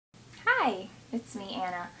Hi, it's me,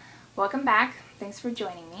 Anna. Welcome back. Thanks for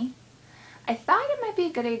joining me. I thought it might be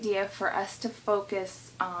a good idea for us to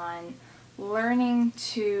focus on learning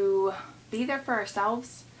to be there for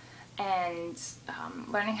ourselves and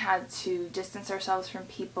learning how to distance ourselves from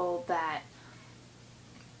people that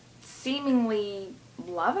seemingly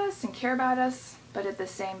love us and care about us, but at the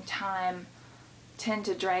same time tend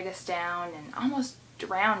to drag us down and almost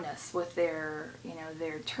drown us with their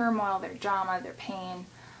turmoil, their drama, their pain.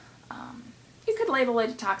 You could label it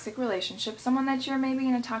a toxic relationship, someone that you're maybe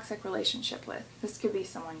in a toxic relationship with. This could be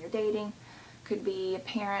someone you're dating, could be a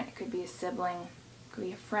parent, could be a sibling, could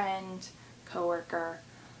be a friend, coworker.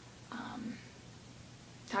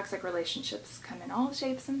 Toxic relationships come in all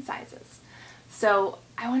shapes and sizes. So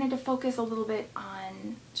I wanted to focus a little bit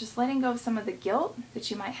on just letting go of some of the guilt that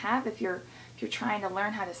you might have if you're trying to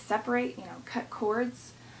learn how to separate, cut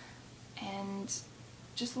cords, and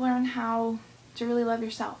just learn how to really love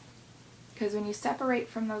yourself. Because when you separate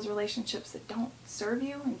from those relationships that don't serve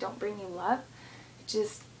you and don't bring you love, it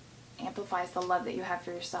just amplifies the love that you have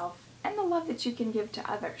for yourself and the love that you can give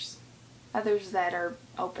to others. Others that are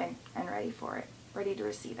open and ready for it, ready to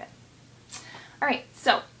receive it. Alright,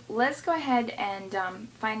 so let's go ahead and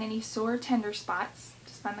find any sore, tender spots.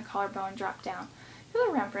 Just find the collarbone, drop down.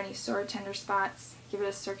 Feel around for any sore, tender spots. Give it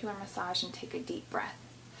a circular massage and take a deep breath.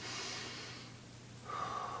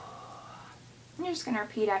 And you're just going to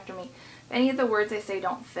repeat after me. If any of the words I say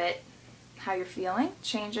don't fit how you're feeling,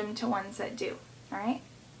 change them to ones that do. Alright?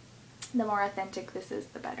 The more authentic this is,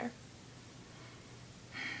 the better.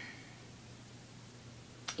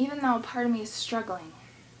 Even though a part of me is struggling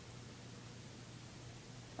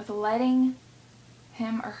with letting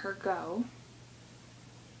him or her go,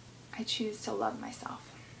 I choose to love myself.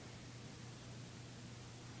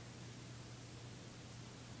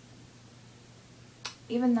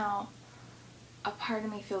 Even though a part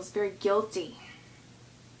of me feels very guilty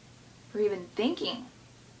for even thinking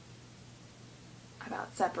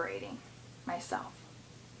about separating myself,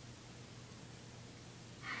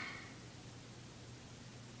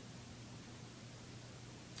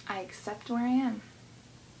 I accept where I am.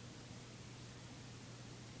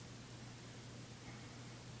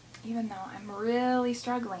 Even though I'm really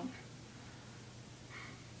struggling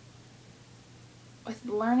with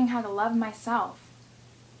learning how to love myself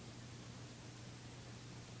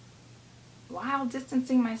while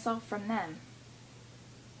distancing myself from them,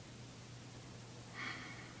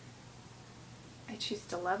 I choose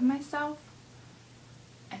to love myself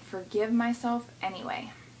and forgive myself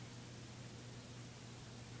anyway.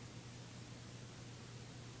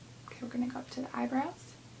 Okay, we're going to go up to the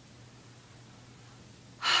eyebrows.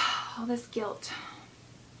 All this guilt.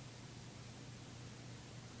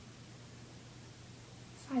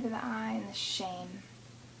 Side of the eye and the shame.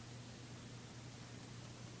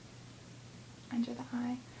 Under the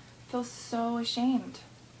eye. I feel so ashamed.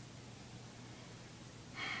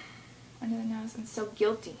 Under the nose and so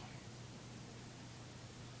guilty.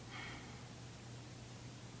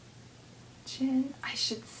 Chin. I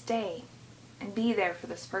should stay and be there for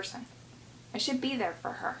this person. I should be there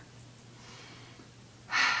for her.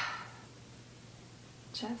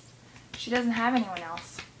 Chest. She doesn't have anyone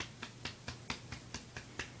else.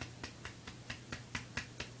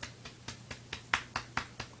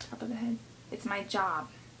 Top of the head. It's my job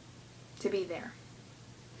to be there.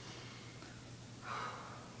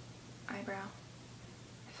 Eyebrow.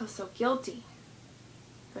 I feel so guilty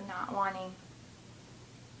for not wanting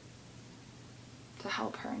to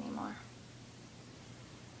help her anymore.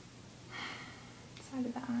 Side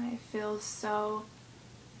of the eye. I feel so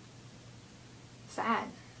sad.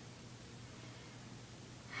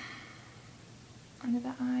 Under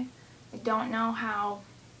the eye. I don't know how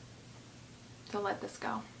to let this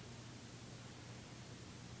go.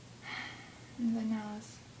 Under the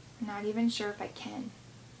nose. I'm not even sure if I can.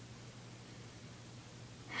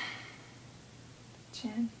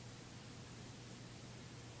 Chin.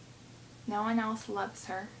 No one else loves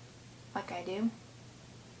her like I do.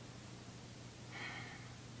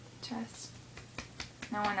 Chest.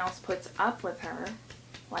 No one else puts up with her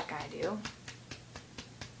like I do.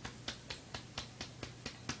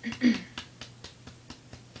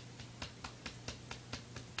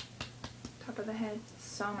 Top of the head,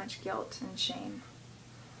 so much guilt and shame.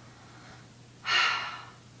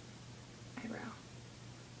 Eyebrow.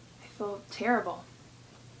 I feel terrible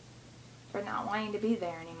for not wanting to be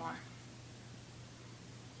there anymore.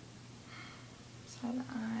 Side of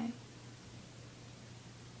the eye.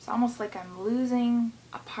 It's almost like I'm losing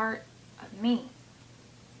a part of me.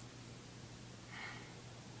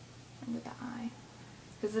 Under the eye.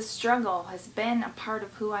 Because this struggle has been a part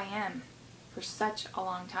of who I am for such a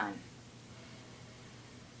long time.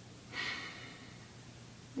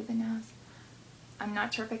 With the nose. I'm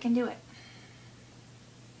not sure if I can do it.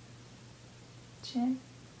 Chin.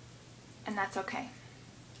 And that's okay.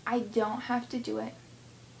 I don't have to do it.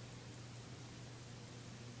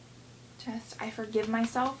 Chest. I forgive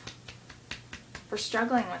myself for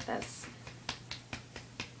struggling with this.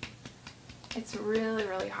 It's really,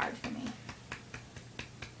 really hard for me.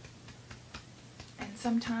 And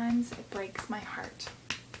sometimes it breaks my heart.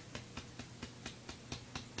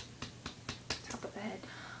 Top of the head.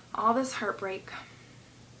 All this heartbreak.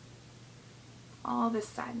 All this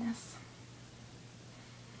sadness.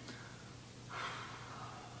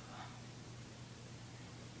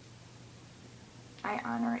 I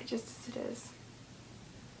honor it just as it is.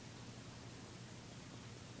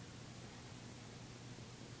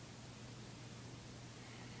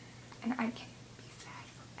 And I can be sad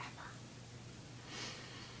forever.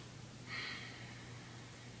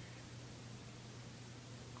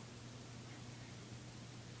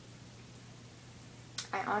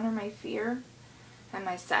 I honor my fear and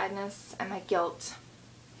my sadness and my guilt.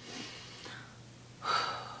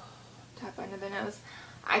 Tap under the nose.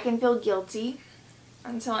 I can feel guilty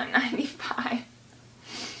until I'm 95.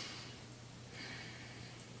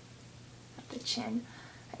 At the chin.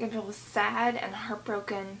 I can feel sad and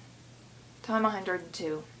heartbroken till I'm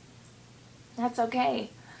 102. That's okay.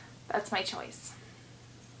 That's my choice.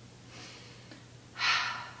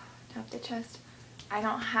 Tap the chest. I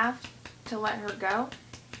don't have to let her go.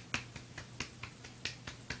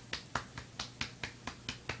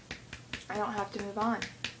 I don't have to move on.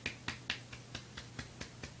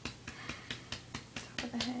 Top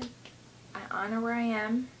of the head. I honor where I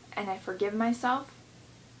am and I forgive myself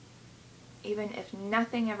even if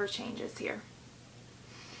nothing ever changes here.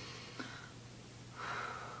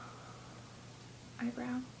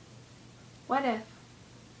 Eyebrow. What if,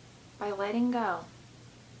 by letting go,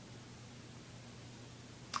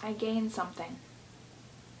 I gain something?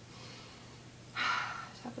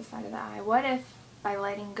 Tap the side of the eye. What if, by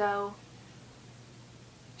letting go,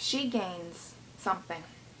 she gains something?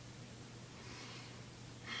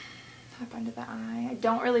 Tap under the eye. I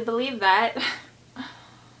don't really believe that.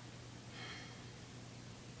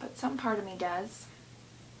 But some part of me does.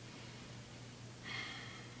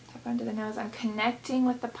 Tap under the nose. I'm connecting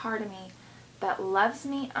with the part of me that loves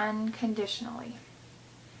me unconditionally.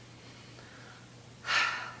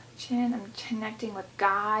 Chin. I'm connecting with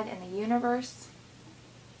God and the universe.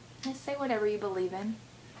 Just say whatever you believe in.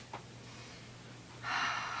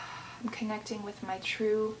 I'm connecting with my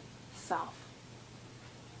true self.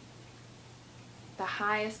 The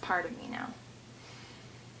highest part of me now.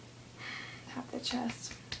 Tap the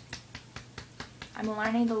chest. I'm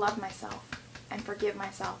learning to love myself and forgive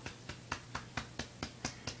myself.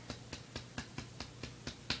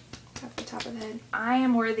 Tap the top of the head. I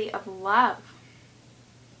am worthy of love.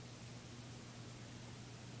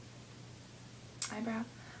 Eyebrow.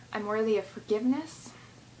 I'm worthy of forgiveness.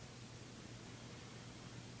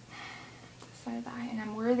 The side of the eye. And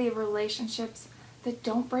I'm worthy of relationships that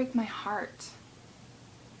don't break my heart.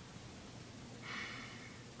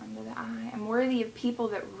 Under the eye. I'm worthy of people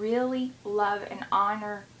that really love and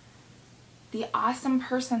honor the awesome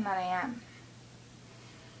person that I am.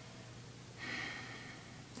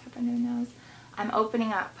 Tap under the nose. I'm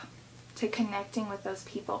opening up to connecting with those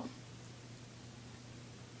people.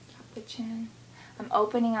 Tap the chin. I'm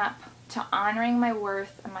opening up to honoring my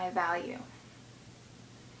worth and my value.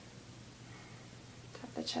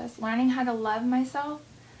 Tap the chest. Learning how to love myself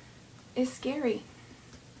is scary.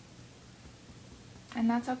 And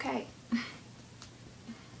that's okay.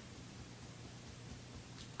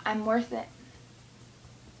 I'm worth it.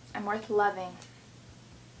 I'm worth loving.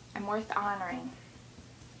 I'm worth honoring.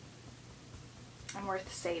 I'm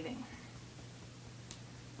worth saving.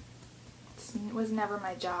 It was never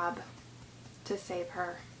my job to save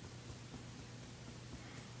her.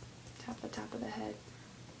 Tap the top of the head.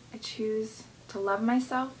 I choose to love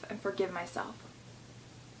myself and forgive myself.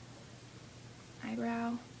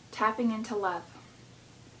 Eyebrow. Tapping into love.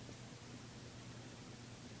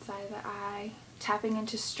 Side of the eye. Tapping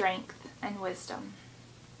into strength and wisdom.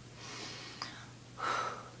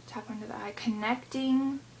 Tap under the eye.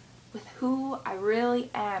 Connecting with who I really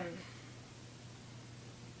am.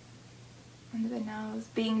 Under the nose.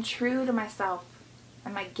 Being true to myself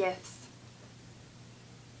and my gifts.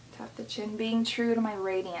 Tap the chin. Being true to my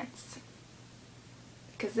radiance.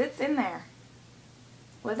 Because it's in there.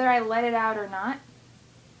 Whether I let it out or not,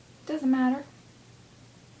 doesn't matter.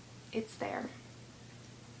 It's there.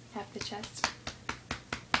 Tap the chest.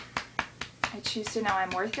 I choose to know I'm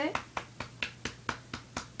worth it.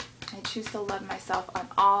 I choose to love myself on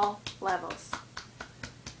all levels.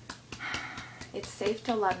 It's safe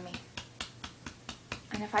to love me.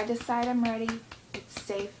 And if I decide I'm ready, it's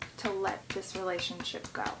safe to let this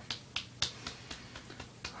relationship go.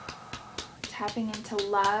 Tapping into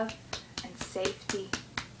love and safety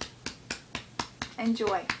and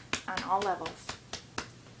joy on all levels.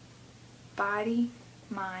 Body,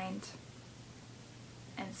 mind,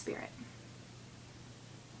 and spirit.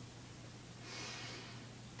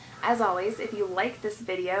 As always, if you like this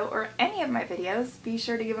video or any of my videos, be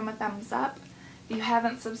sure to give them a thumbs up. If you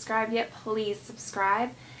haven't subscribed yet, please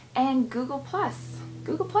subscribe. And Google Plus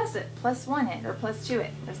it, +1 it, or +2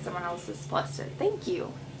 it if someone else has plussed it. Thank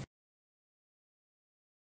you.